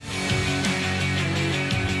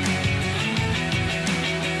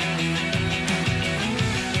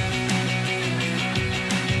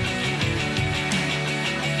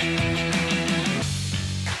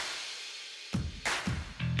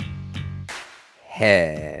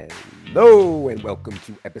Hello and welcome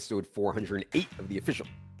to episode 408 of the official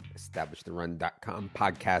EstablishTheRun.com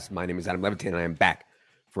podcast. My name is Adam Levitan and I am back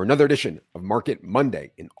for another edition of Market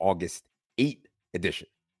Monday, in August 8 edition.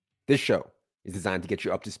 This show is designed to get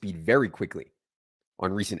you up to speed very quickly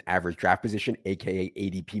on recent average draft position, aka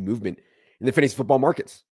ADP movement in the fantasy football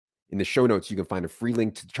markets. In the show notes, you can find a free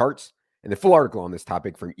link to the charts and the full article on this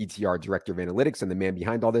topic from ETR Director of Analytics and the man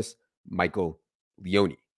behind all this, Michael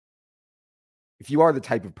Leone. If you are the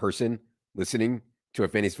type of person listening to a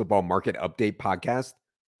fantasy football market update podcast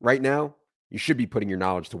right now, you should be putting your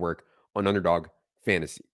knowledge to work on Underdog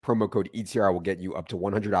Fantasy. Promo code ETR will get you up to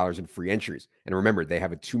 $100 in free entries. And remember, they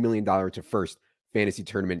have a $2 million to first fantasy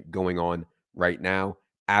tournament going on right now.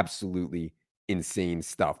 Absolutely insane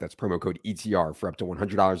stuff. That's promo code ETR for up to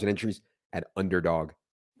 $100 in entries at Underdog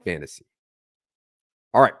Fantasy.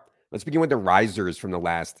 All right, let's begin with the risers from the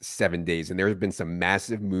last 7 days. And there have been some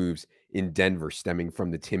massive moves in Denver stemming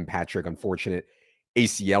from the Tim Patrick unfortunate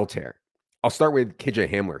ACL tear. I'll start with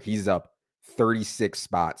KJ Hamler. He's up 36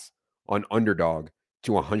 spots on Underdog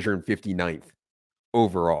to 159th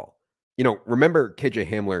overall. You know, remember KJ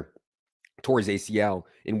Hamler tore his ACL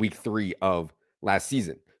in week 3 of last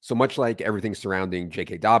season. So much like everything surrounding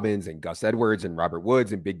J.K. Dobbins and Gus Edwards and Robert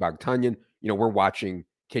Woods and Big Bogtanian, you know, we're watching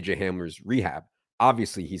KJ Hamler's rehab.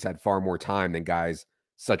 Obviously, he's had far more time than guys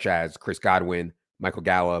such as Chris Godwin, Michael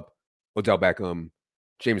Gallup, Odell Beckham,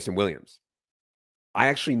 Jameson Williams. I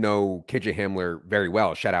actually know KJ Hamler very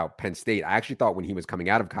well. Shout out Penn State. I actually thought when he was coming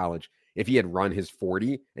out of college, if he had run his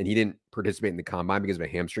 40, and he didn't participate in the combine because of a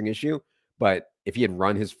hamstring issue, but if he had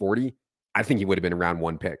run his 40, I think he would have been a round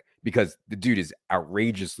 1 pick because the dude is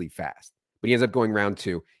outrageously fast. But he ends up going round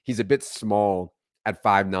 2. He's a bit small at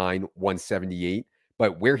 5'9", 178,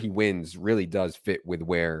 but where he wins really does fit with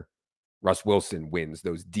where Russ Wilson wins,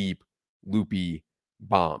 those deep, loopy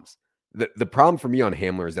bombs. The problem for me on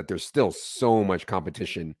Hamler is that there's still so much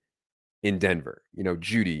competition in Denver. You know,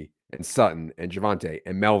 Judy and Sutton and Javonte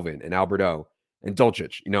and Melvin and Alberto and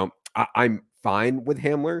Dulcich. You know, I'm fine with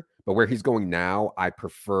Hamler, but where he's going now, I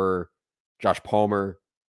prefer Josh Palmer,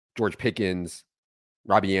 George Pickens,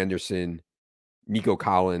 Robbie Anderson, Nico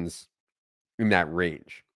Collins, in that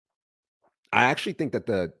range. I actually think that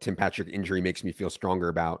the Tim Patrick injury makes me feel stronger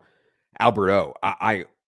about Alberto. I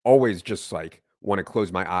always just like want to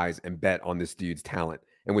close my eyes and bet on this dude's talent.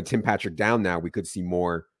 And with Tim Patrick down now, we could see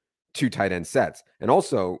more 2 tight end sets. And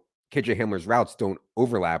also, KJ Hamler's routes don't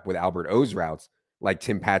overlap with Albert O's routes like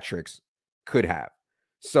Tim Patrick's could have.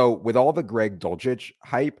 So with all the Greg Dulcich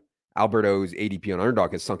hype, Albert O's ADP on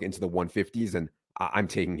Underdog has sunk into the 150s, and I'm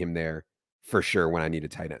taking him there for sure when I need a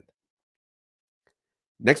tight end.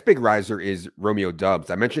 Next big riser is Romeo Doubs.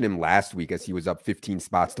 I mentioned him last week as he was up 15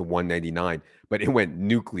 spots to 199, but it went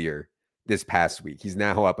nuclear this past week. He's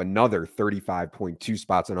now up another 35.2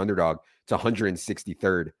 spots on Underdog to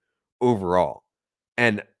 163rd overall.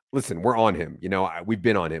 And listen, we're on him. You know, we've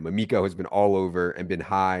been on him. Amico has been all over and been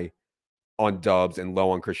high on Doubs and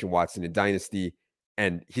low on Christian Watson in Dynasty.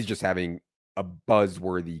 And he's just having a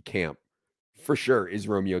buzzworthy camp for sure is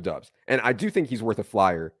Romeo Doubs. And I do think he's worth a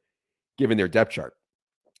flyer given their depth chart.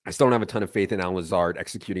 I still don't have a ton of faith in Allen Lazard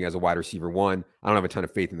executing as a wide receiver 1. I don't have a ton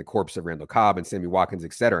of faith in the corpse of Randall Cobb and Sammy Watkins,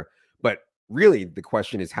 etc. But really, the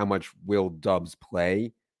question is how much will Doubs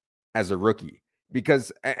play as a rookie?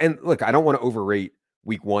 Because, and look, I don't want to overrate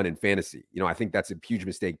week 1 in fantasy. You know, I think that's a huge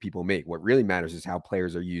mistake people make. What really matters is how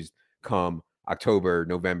players are used come October,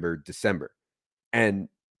 November, December. And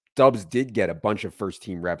Doubs did get a bunch of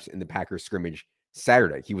first-team reps in the Packers scrimmage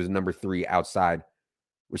Saturday. He was number 3 outside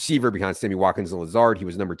receiver behind Sammy Watkins and Lazard. He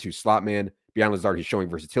was number 2 slot man. Beyond Lazard, he's showing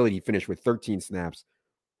versatility. He finished with 13 snaps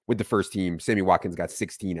with the first team. Sammy Watkins got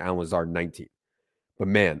 16, Allen Lazard 19. But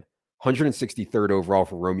man, 163rd overall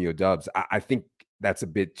for Romeo Doubs. I think that's a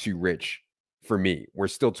bit too rich for me. We're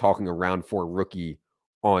still talking a round 4 rookie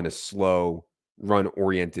on a slow,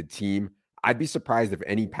 run-oriented team. I'd be surprised if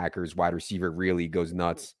any Packers wide receiver really goes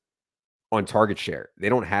nuts on target share. They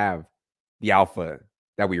don't have the alpha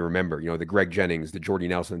that we remember, you know, the Greg Jennings, the Jordy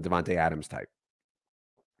Nelson, Devontae Adams type.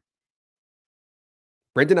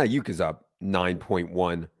 Brandon Ayuk is up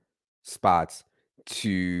 9.1 spots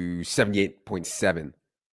to 78.7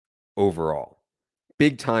 overall.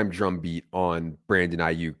 Big time drumbeat on Brandon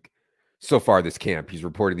Ayuk so far this camp. He's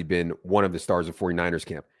reportedly been one of the stars of 49ers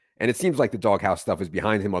camp. And it seems like the doghouse stuff is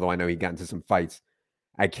behind him, although I know he got into some fights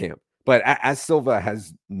at camp. But as Silva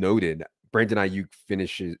has noted, Brandon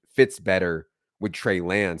Ayuk fits better with Trey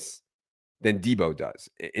Lance than Debo does.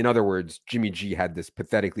 In other words, Jimmy G had this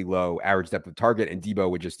pathetically low average depth of target, and Debo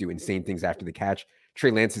would just do insane things after the catch. Trey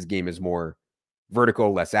Lance's game is more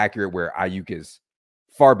vertical, less accurate, where Ayuk is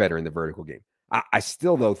far better in the vertical game. I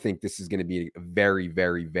still, though, think this is going to be a very,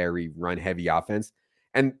 very, very run-heavy offense.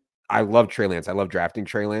 And I love Trey Lance. I love drafting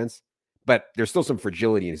Trey Lance, but there's still some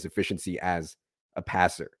fragility in his efficiency as a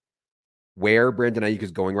passer. Where Brandon Ayuk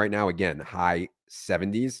is going right now, again, high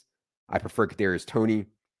 70s. I prefer Kadarius Toney.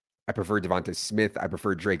 I prefer Devonta Smith. I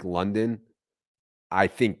prefer Drake London. I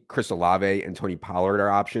think Chris Olave and Tony Pollard are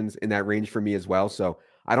options in that range for me as well. So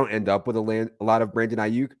I don't end up with a lot of Brandon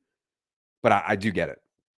Ayuk, but I do get it.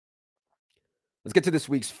 Let's get to this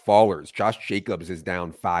week's fallers. Josh Jacobs is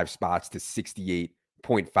down 5 spots to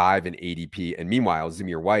 68.5 in ADP. And meanwhile,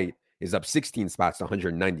 Zamir White is up 16 spots to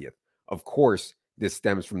 190th. Of course, this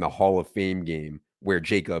stems from the Hall of Fame game where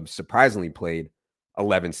Jacobs surprisingly played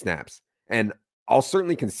 11 snaps. And I'll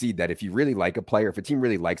certainly concede that if you really like a player, if a team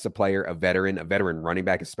really likes a player, a veteran running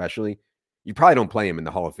back especially, you probably don't play him in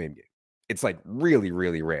the Hall of Fame game. It's like really,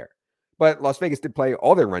 really rare. But Las Vegas did play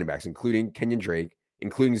all their running backs, including Kenyon Drake,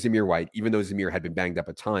 including Zamir White, even though Zamir had been banged up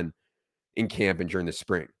a ton in camp and during the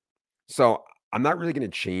spring. So I'm not really going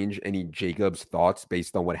to change any Jacobs thoughts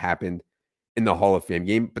based on what happened in the Hall of Fame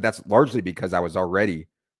game, but that's largely because I was already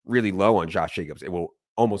really low on Josh Jacobs. It will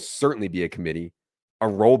almost certainly be a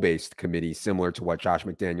role-based committee, similar to what Josh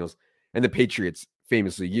McDaniels and the Patriots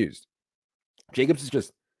famously used. Jacobs is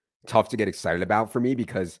just tough to get excited about for me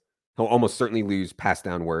because he'll almost certainly lose pass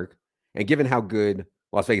down work. And given how good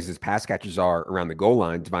Las Vegas's pass catchers are around the goal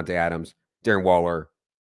line, Devontae Adams, Darren Waller,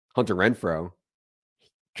 Hunter Renfrow,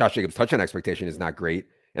 Josh Jacobs' touchdown expectation is not great.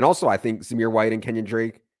 And also, I think Zamir White and Kenyon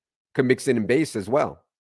Drake could mix in base as well.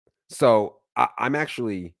 So I'm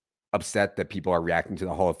actually upset that people are reacting to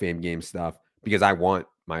the Hall of Fame game stuff because I want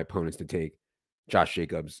my opponents to take Josh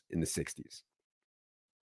Jacobs in the 60s.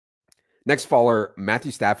 Next faller,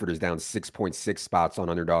 Matthew Stafford is down 6.6 spots on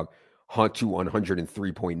Underdog to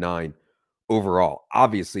 103.9 overall.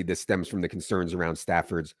 Obviously, this stems from the concerns around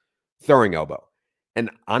Stafford's throwing elbow. And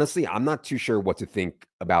honestly, I'm not too sure what to think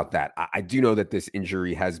about that. I do know that this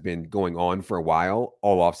injury has been going on for a while,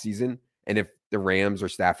 all offseason. And if the Rams or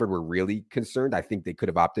Stafford were really concerned, I think they could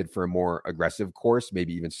have opted for a more aggressive course,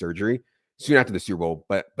 maybe even surgery soon after the Super Bowl.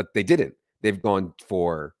 But they didn't. They've gone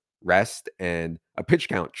for rest and a pitch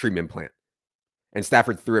count treatment plan. And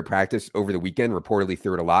Stafford threw at practice over the weekend, reportedly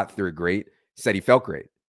threw it a lot, threw it great, said he felt great.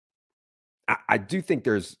 I do think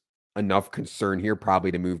there's enough concern here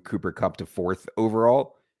probably to move Cooper Kupp to 4th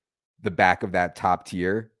overall, the back of that top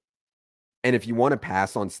tier. And if you want to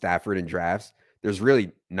pass on Stafford in drafts, there's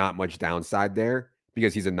really not much downside there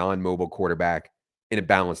because he's a non-mobile quarterback in a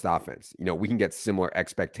balanced offense. You know, we can get similar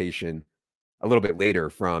expectation a little bit later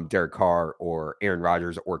from Derek Carr or Aaron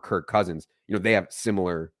Rodgers or Kirk Cousins. You know, they have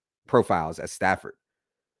similar profiles as Stafford.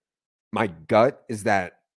 My gut is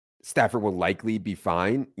that Stafford will likely be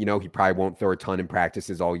fine. You know, he probably won't throw a ton in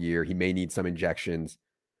practices all year. He may need some injections,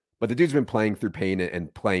 but the dude's been playing through pain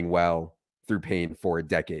and playing well through pain for a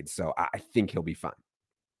decade. So I think he'll be fine.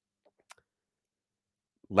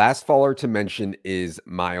 Last faller to mention is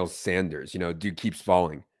Miles Sanders. You know, dude keeps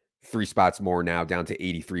falling 3 spots more now, down to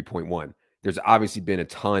 83.1. There's obviously been a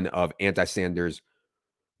ton of anti-Sanders,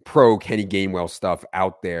 pro Kenny Gainwell stuff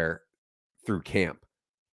out there through camp.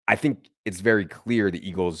 I think it's very clear the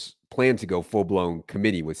Eagles plan to go full-blown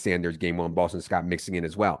committee with Sanders, Gainwell, and Boston Scott mixing in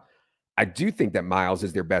as well. I do think that Miles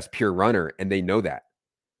is their best pure runner, and they know that.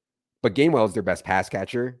 But Gainwell is their best pass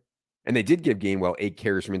catcher, and they did give Gainwell 8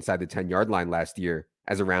 carries from inside the 10-yard line last year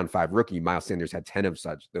as a round 5 rookie. Miles Sanders had 10 of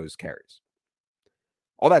those carries.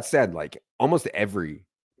 All that said, like almost every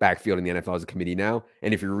backfield in the NFL is a committee now,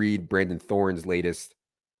 and if you read Brandon Thorne's latest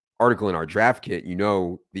article in our draft kit, you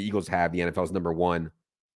know the Eagles have the NFL's number 1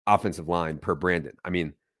 offensive line per Brandon. I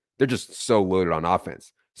mean, they're just so loaded on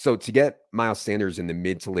offense. So to get Miles Sanders in the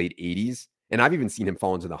mid to late 80s, and I've even seen him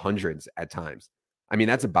fall into the hundreds at times, I mean,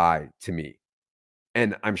 that's a buy to me.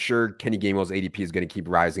 And I'm sure Kenny Gainwell's ADP is going to keep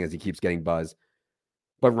rising as he keeps getting buzz.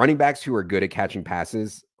 But running backs who are good at catching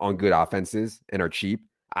passes on good offenses and are cheap,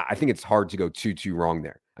 I think it's hard to go too wrong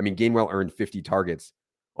there. I mean, Gainwell earned 50 targets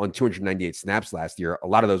on 298 snaps last year. A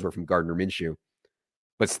lot of those were from Gardner Minshew,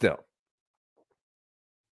 but still.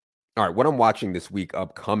 All right, what I'm watching this week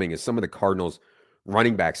upcoming is some of the Cardinals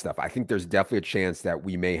running back stuff. I think there's definitely a chance that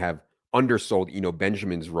we may have undersold Eno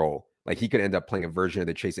Benjamin's role. Like he could end up playing a version of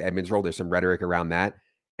the Chase Edmonds role. There's some rhetoric around that.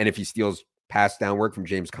 And if he steals pass down work from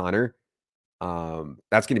James Conner,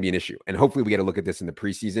 that's going to be an issue. And hopefully we get a look at this in the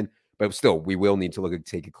preseason. But still, we will need to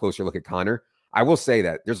take a closer look at Conner. I will say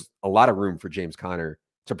that there's a lot of room for James Conner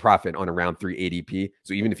to profit on a round 3 ADP.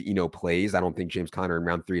 So even if Eno plays, I don't think James Conner in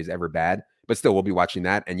round 3 is ever bad. But still, we'll be watching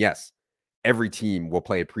that. And yes, every team will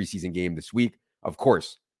play a preseason game this week. Of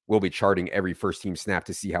course, we'll be charting every first team snap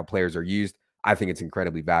to see how players are used. I think it's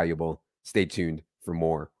incredibly valuable Stay tuned for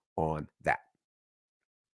more on that.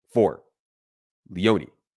 For Leone,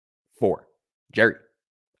 for Jerry,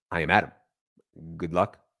 I am Adam. Good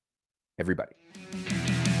luck, everybody.